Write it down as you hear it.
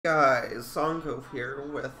Guys, Songo here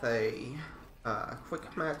with a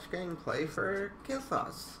quick match gameplay for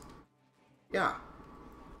keal'thas. Yeah,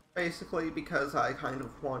 basically because I kind of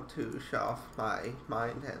want to shut off my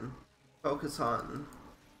mind and focus on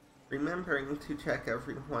remembering to check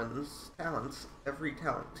everyone's talents, every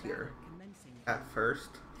talent tier at first,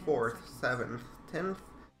 4th, 7th, 10th,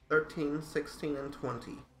 13, 16, and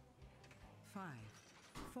 20. 5,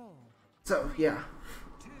 4. So, yeah.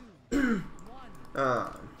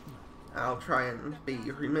 I'll try and be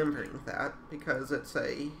remembering that because it's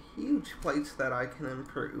a huge place that I can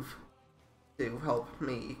improve to help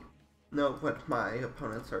me know what my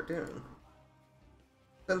opponents are doing.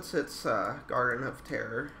 Since it's Garden of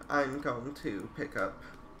Terror, I'm going to pick up,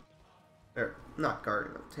 not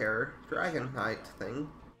Garden of Terror, Dragon Knight thing.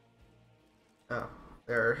 Oh,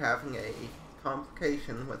 they're having a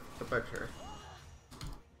complication with the Butcher.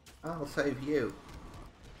 I'll save you.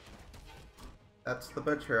 That's the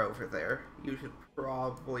Butcher over there. You should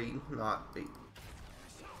probably not be.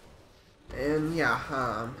 And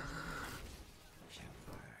yeah,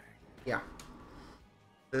 yeah.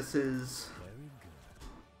 This is...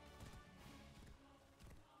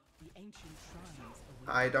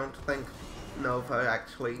 I don't think Nova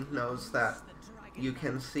actually knows that you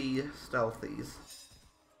can see stealthies.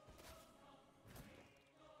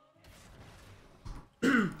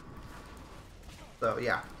 So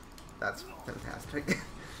yeah. That's fantastic.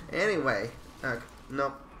 Anyway,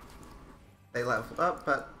 nope. They leveled up,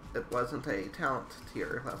 but it wasn't a talent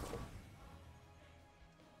tier level.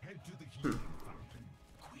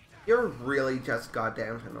 You're really just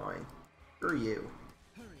goddamn annoying. Screw you.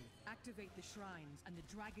 Hurry, activate the shrines, and the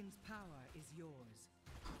dragon's power is yours.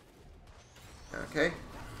 Okay.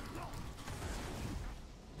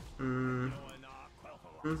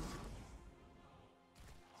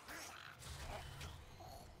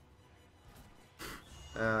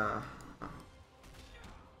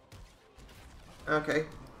 Okay,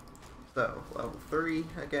 so level 3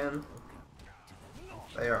 again.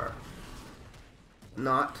 They are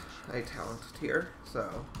not a talent tier,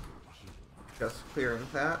 so just clearing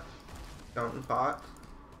that. Don't bot.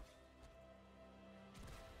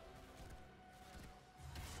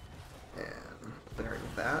 And clearing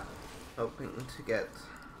that. Hoping to get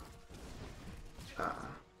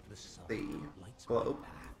the globe.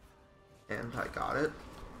 And I got it.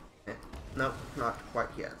 And, nope, not quite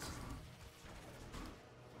yet.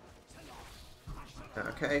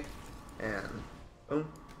 Okay, and boom.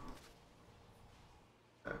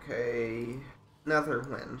 Okay, Nether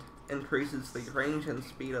Wind increases the range and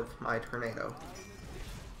speed of my tornado.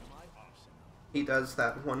 He does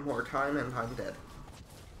that one more time and I'm dead.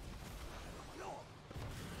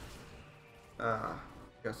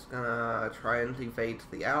 Just gonna try and evade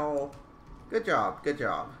the owl. Good job, good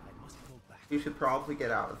job. You should probably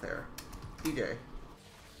get out of there. DJ.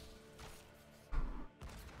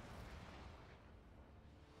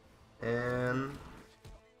 And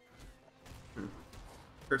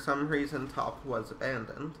for some reason top was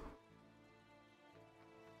abandoned.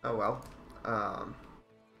 Oh well.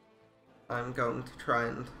 I'm going to try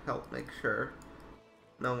and help make sure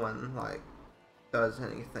no one does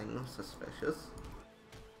anything suspicious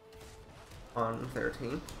on their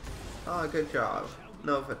team. Oh, good job.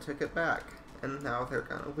 Nova took it back, and now they're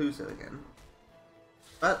gonna lose it again.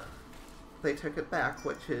 But they took it back,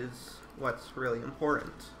 which is what's really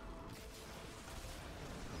important.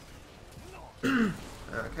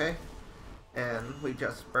 Okay, and we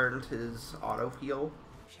just burned his auto heal.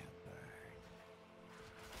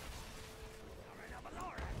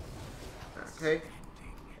 Okay,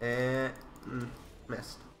 and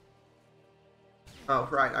missed. Oh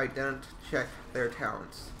right, I didn't check their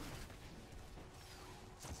talents.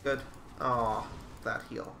 Good. Aw, that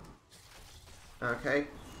heal. Okay,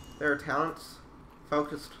 their talents,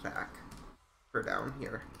 focused attack for down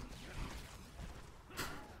here.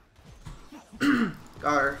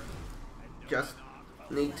 Got her. Just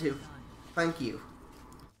need to. Thank you.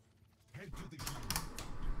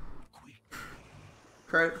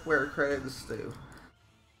 Credit where credit is due.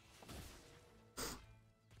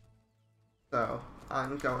 So,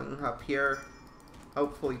 I'm going up here,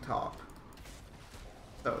 hopefully top,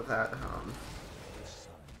 so that,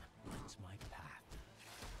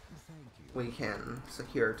 we can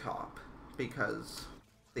secure top, because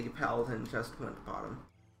the paladin just went bottom.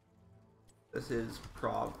 This is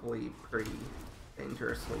probably pretty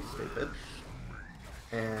dangerously stupid.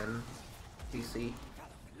 And PC.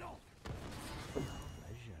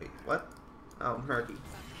 Wait, what? Oh, Murky.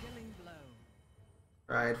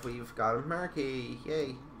 Right, we've got a Murky.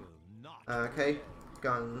 Yay. Okay,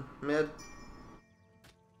 going mid.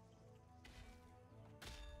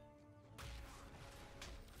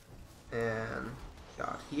 And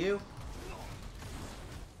got you.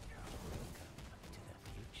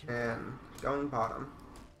 And going bottom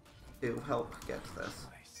to help get this.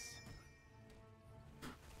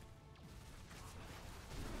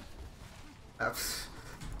 That's...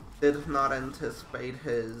 Did not anticipate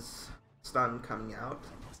his stun coming out.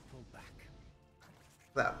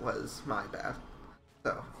 That was my bad.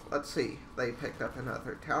 So, let's see. They picked up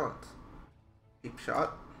another talent. Deep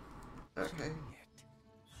shot. Okay.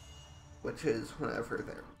 Which is whenever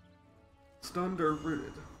they're stunned or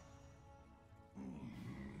rooted.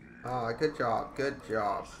 Ah, good job, good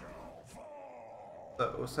job.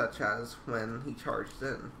 So, such as when he charged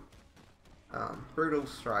in. Brutal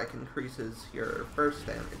Strike increases your burst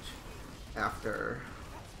damage after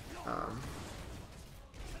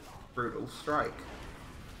Brutal Strike.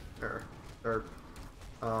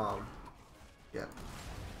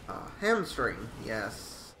 Hamstring,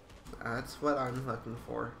 yes. That's what I'm looking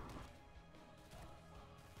for.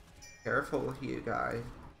 Careful, you guy.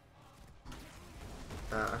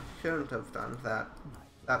 Shouldn't have done that.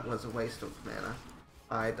 That was a waste of mana.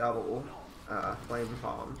 I double flame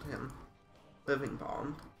bombed him. Living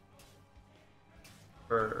bombed.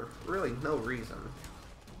 For really no reason.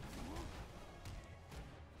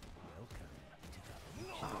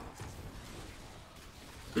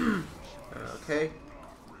 Okay.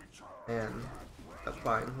 And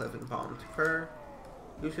applying living bomb to her.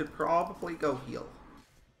 You should probably go heal.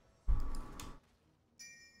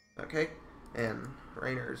 Okay. And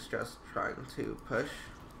Rainer's just trying to push.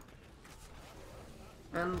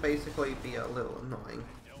 And basically be a little annoying.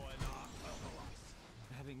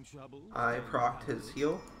 I procced his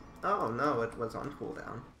heal. Oh no, it was on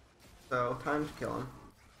cooldown. So, time to kill him.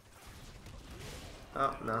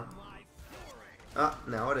 Oh, no. Oh,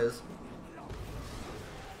 now it is.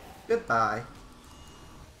 Goodbye.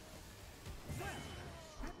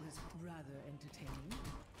 That was rather entertaining.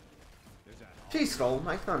 She stole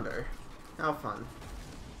my thunder. How fun.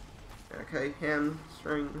 Okay,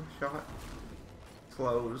 hamstring shot.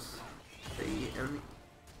 Slows the enemy.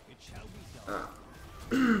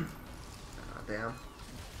 Damn.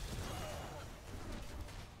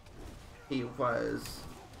 He was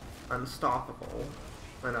unstoppable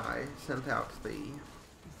when I sent out the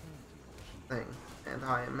thing, and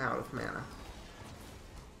I am out of mana.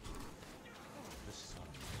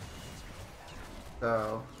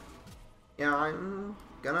 So, yeah, I'm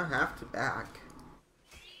gonna have to back.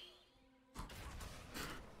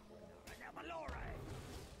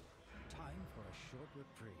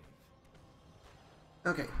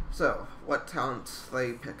 Okay, so, what talents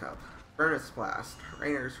they pick up? Furnace Blast,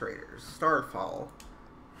 Rainer's Raiders, Starfall,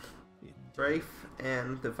 Strafe,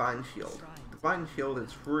 and Divine Shield. Divine Shield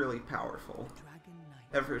is really powerful.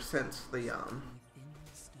 Ever since the,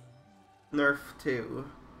 nerf to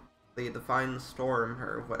the Divine Storm,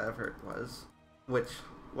 or whatever it was, which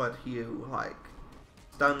let you, like,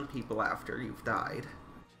 stun people after you've died,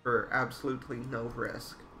 for absolutely no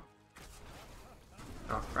risk.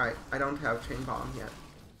 Oh, right, I don't have Chain Bomb yet.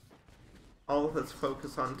 All of us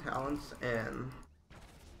focus on talents, and...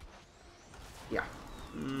 yeah.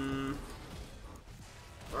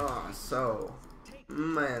 So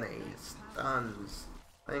many stuns.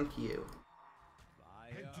 Thank you.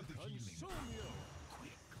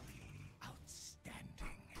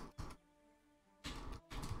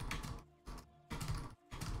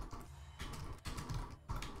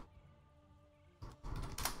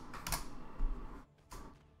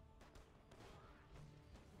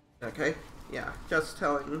 Okay, yeah, just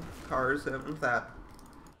telling Karzim that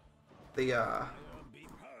the,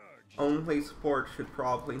 only support should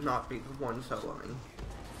probably not be the one soloing.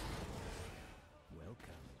 Welcome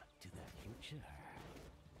to the future.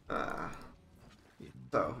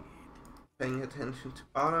 So, paying attention to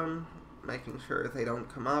bottom, making sure they don't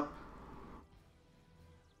come up.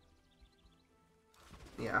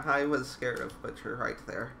 Yeah, I was scared of Butcher right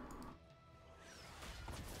there.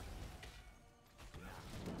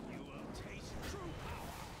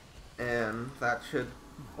 And that should,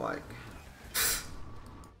 like,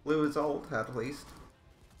 blew his ult, at least.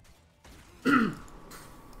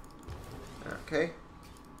 Okay.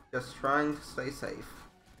 Just trying to stay safe.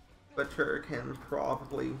 Butcher can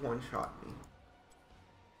probably one-shot me.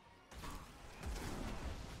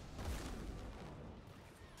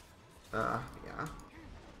 Yeah.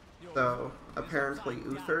 So, apparently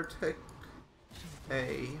Uther took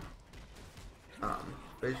a,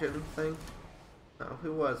 vision thing. No,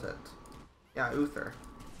 who was it? Yeah, Uther.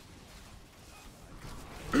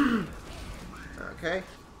 Okay.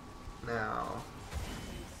 Now...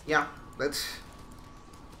 yeah, that's...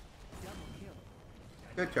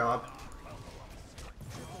 good job.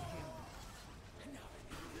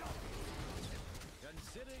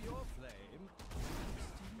 Consider your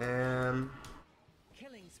flame. And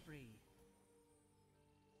Killing spree.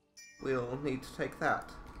 we'll need to take that.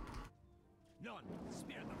 None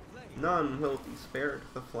spare the flame. None will be spared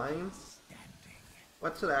the flame. Standing.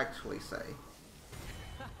 What's it actually say?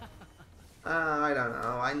 I don't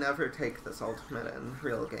know. I never take this ultimate in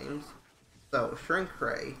real games. So, Shrink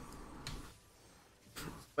Ray.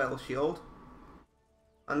 Spell Shield.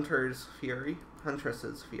 Hunter's Fury.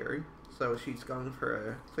 Huntress's Fury. So she's going for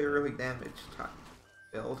a clearly damaged type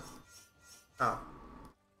build. Oh.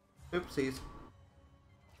 Oopsies.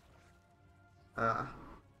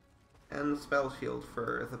 And Spell Shield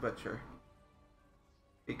for the Butcher.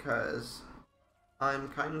 Because I'm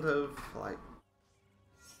kind of like...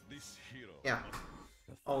 This hero. Yeah.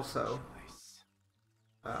 Also,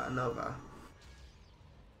 Nova.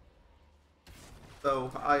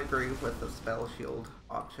 So I agree with the Spell Shield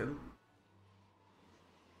option.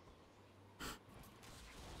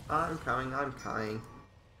 I'm coming.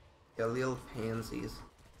 You little pansies.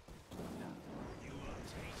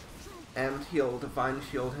 And he'll Divine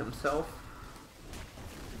Shield himself.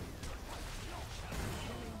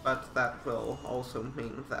 But that will also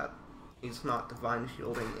mean that he's not Divine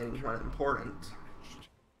Shielding anyone important.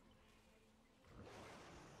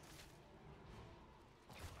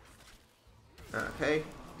 Okay.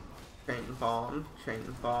 Chain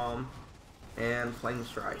Bomb, and Flame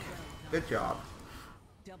Strike. Good job.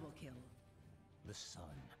 Double kill. The sun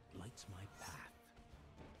lights my path.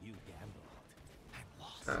 You gambled and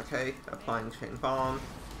lost. Okay, applying Chain Bomb,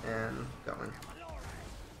 and going.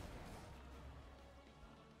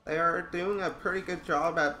 They are doing a pretty good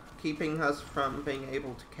job at keeping us from being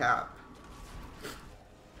able to cap.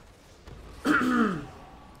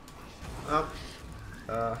 Oh.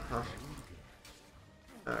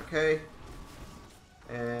 Okay.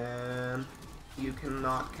 And you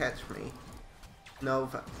cannot catch me.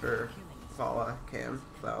 Nova, or Vala can,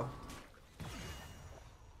 though.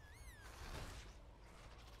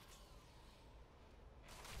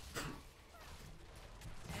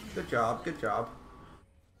 Good job, good job.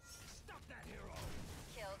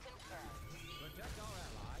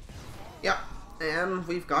 Yep, and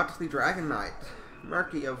we've got the Dragon Knight.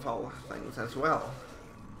 Murky of all things as well.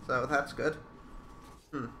 So that's good.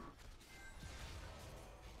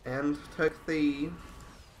 And took the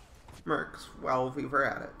Mercs while we were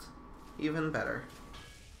at it. Even better.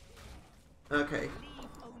 Okay.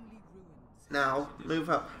 Now, move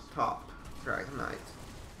up top, Dragon Knight.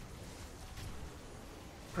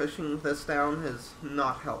 Pushing this down is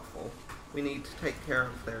not helpful. We need to take care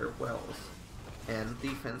of their wells. And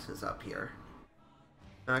defense is up here.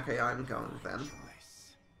 Okay, I'm going then.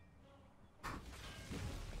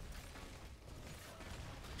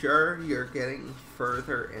 Sure, you're getting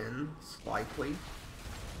further in slightly,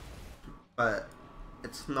 but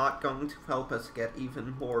it's not going to help us get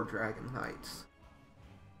even more Dragon Knights.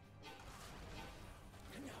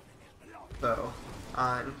 So,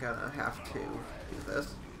 I'm gonna have to do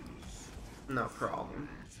this. No problem.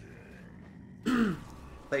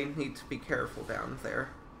 They need to be careful down there.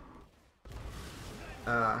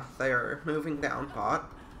 They are moving down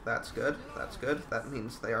bot. That's good, that's good. That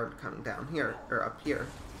means they aren't coming down here, or up here.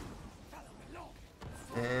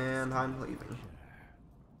 And I'm leaving.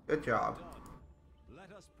 Good job.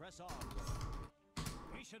 Let us press on.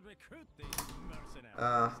 We should recruit these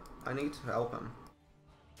mercenaries. I need to help him.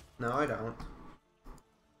 No, I don't.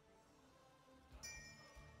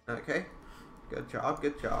 Okay. Good job,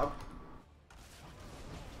 good job.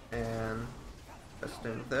 And just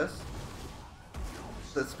doing this.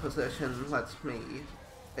 This position lets me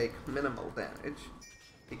take minimal damage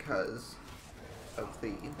because of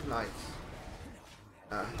the knight's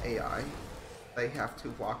AI. They have to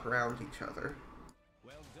walk around each other.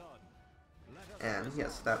 Well done. And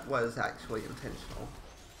yes, that was actually intentional.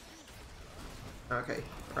 Okay,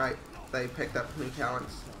 right. They picked up new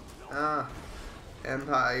talents. And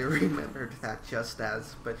I remembered that just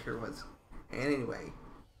as Butcher was. Anyway.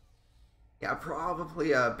 Yeah,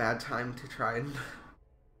 probably a bad time to try and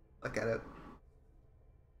look at it.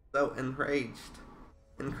 So, Enraged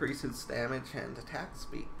increases damage and attack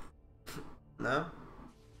speed. No?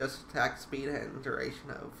 Just attack speed and duration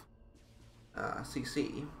of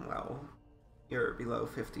CC. Well, you're below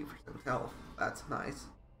 50% health. That's nice.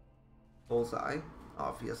 Bullseye,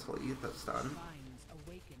 obviously, the stun.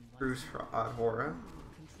 Bruce Aurora,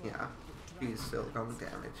 yeah, he's still going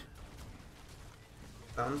damage.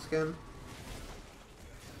 Sunskin.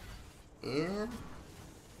 And,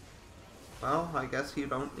 well, I guess you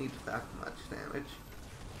don't need that much damage,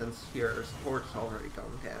 since your support's already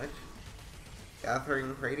going damage.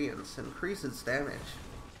 Gathering Radiance increases damage.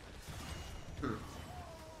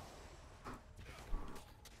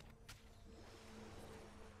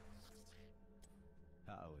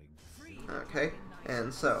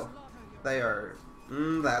 And so, they are...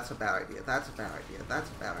 that's a bad idea. That's a bad idea. That's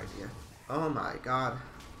a bad idea. Oh my god.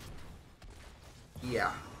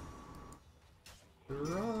 Yeah.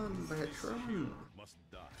 Run, bitch, run. Must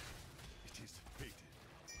die. It is fated.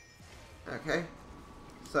 Okay.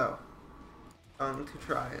 So, going to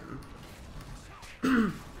try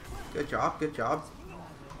and... good job, good job.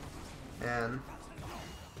 And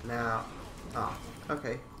now... oh,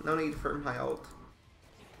 okay. No need for my ult.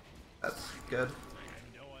 That's good.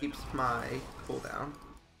 Keeps my cooldown.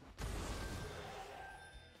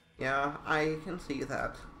 Yeah, I can see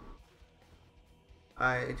that.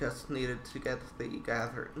 I just needed to get the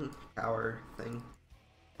gathering power thing.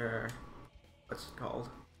 Or, what's it called?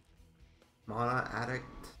 Mana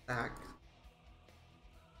addict stack.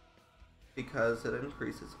 Because it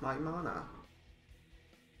increases my mana.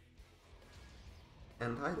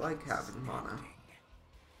 And I like having mana.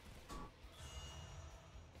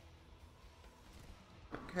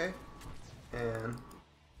 Okay. And...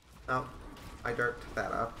 oh, I dirked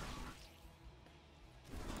that up.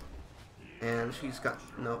 And she's got...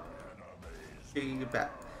 nope. She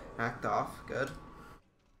backed off. Good.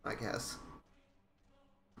 I guess.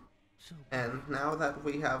 And now that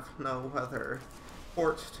we have no other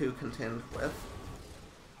forts to contend with,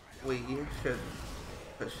 we should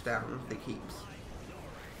push down the keeps.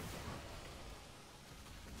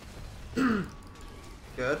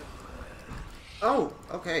 Good. Oh,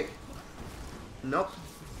 okay. Nope.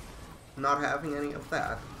 Not having any of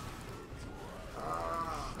that.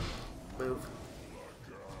 Move.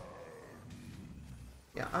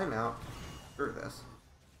 Yeah, I'm out. Screw this.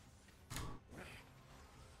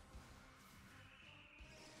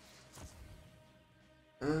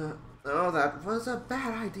 Oh, that was a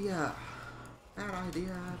bad idea. Bad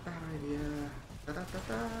idea, bad idea. Da, da, da,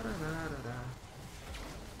 da, da, da, da.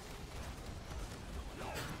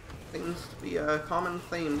 Seems to be a common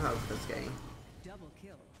theme of this game. Double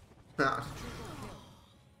kill. Not.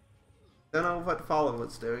 Don't know what Follow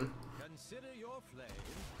was doing. Consider your flame.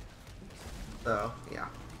 So, yeah.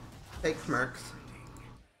 Take mercs.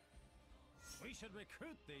 We should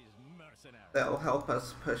recruit these mercenaries. They'll help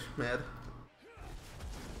us push mid.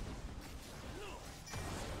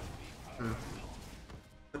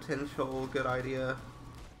 Potential good idea.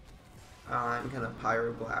 I'm gonna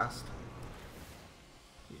Pyroblast.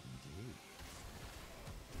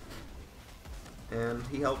 And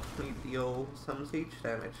he helped me deal some siege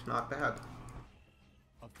damage. Not bad.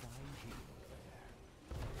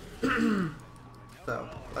 So,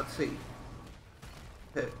 let's see.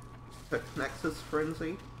 Took Nexus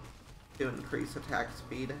Frenzy to increase attack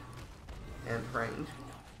speed and range.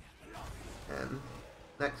 And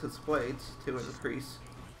Nexus Blades to increase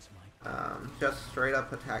just straight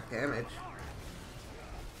up attack damage.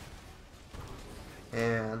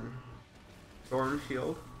 And Storm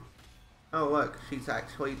Shield. Oh look, she's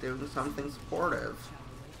actually doing something supportive.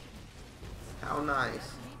 How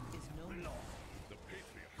nice.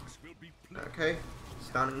 Okay,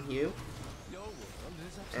 stunning you.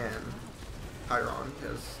 And Chiron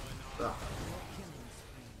is... ugh.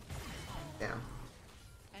 Damn.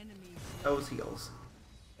 Those heals.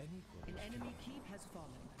 An enemy keep has fallen.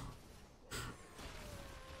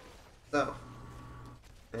 So,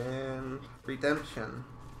 and Redemption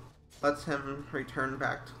lets him return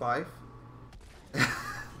back to life.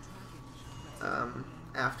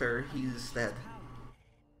 After he's dead.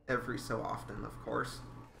 Every so often, of course.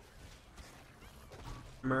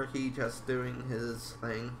 Murky just doing his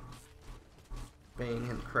thing. Being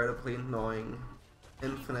incredibly annoying.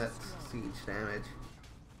 Infinite siege damage.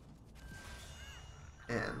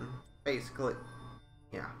 And basically,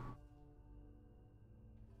 yeah.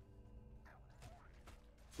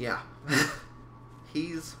 Yeah.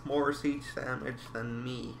 He's more siege damage than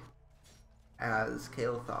me as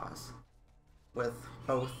keal'thas, with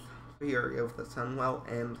both Fury of the Sunwell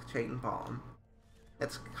and Chain Bomb.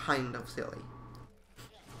 It's kind of silly.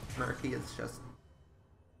 Murky is just...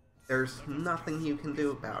 there's nothing you can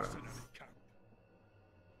do about it.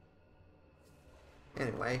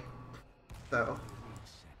 Anyway, so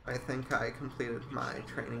I think I completed my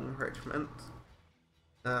training enrichment.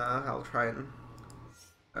 I'll try and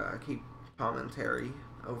keep commentary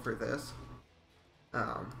over this.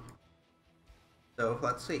 So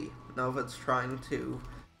let's see. Nova's trying to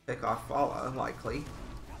pick off Vala, likely.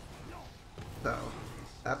 So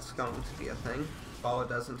that's going to be a thing. Vala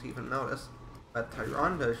doesn't even notice, but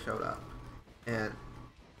Tyrande showed up, and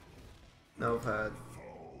Nova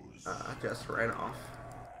just ran off.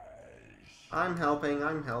 I'm helping,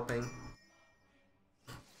 I'm helping.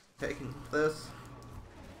 Taking this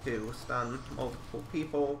to stun multiple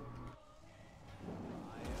people,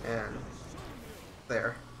 and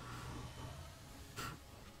there. A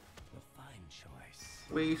fine choice.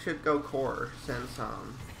 We should go core since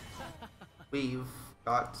we've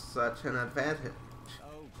got such an advantage.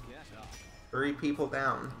 Oh, get up. 3 people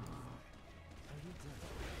down.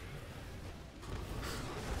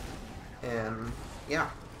 And yeah.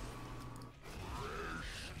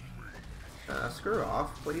 Screw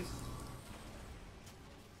off, please.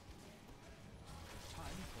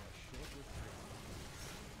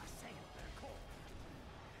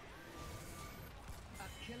 A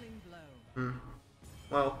killing blow.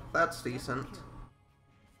 Well, that's decent.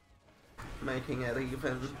 Making it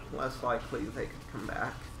even less likely they could come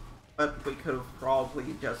back. But we could have probably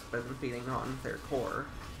just been beating on their core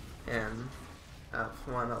and have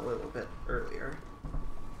won a little bit earlier.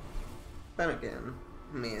 Then again,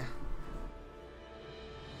 meh.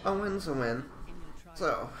 A win's a win.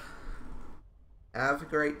 So, have a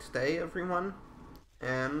great day, everyone,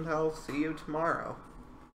 and I'll see you tomorrow.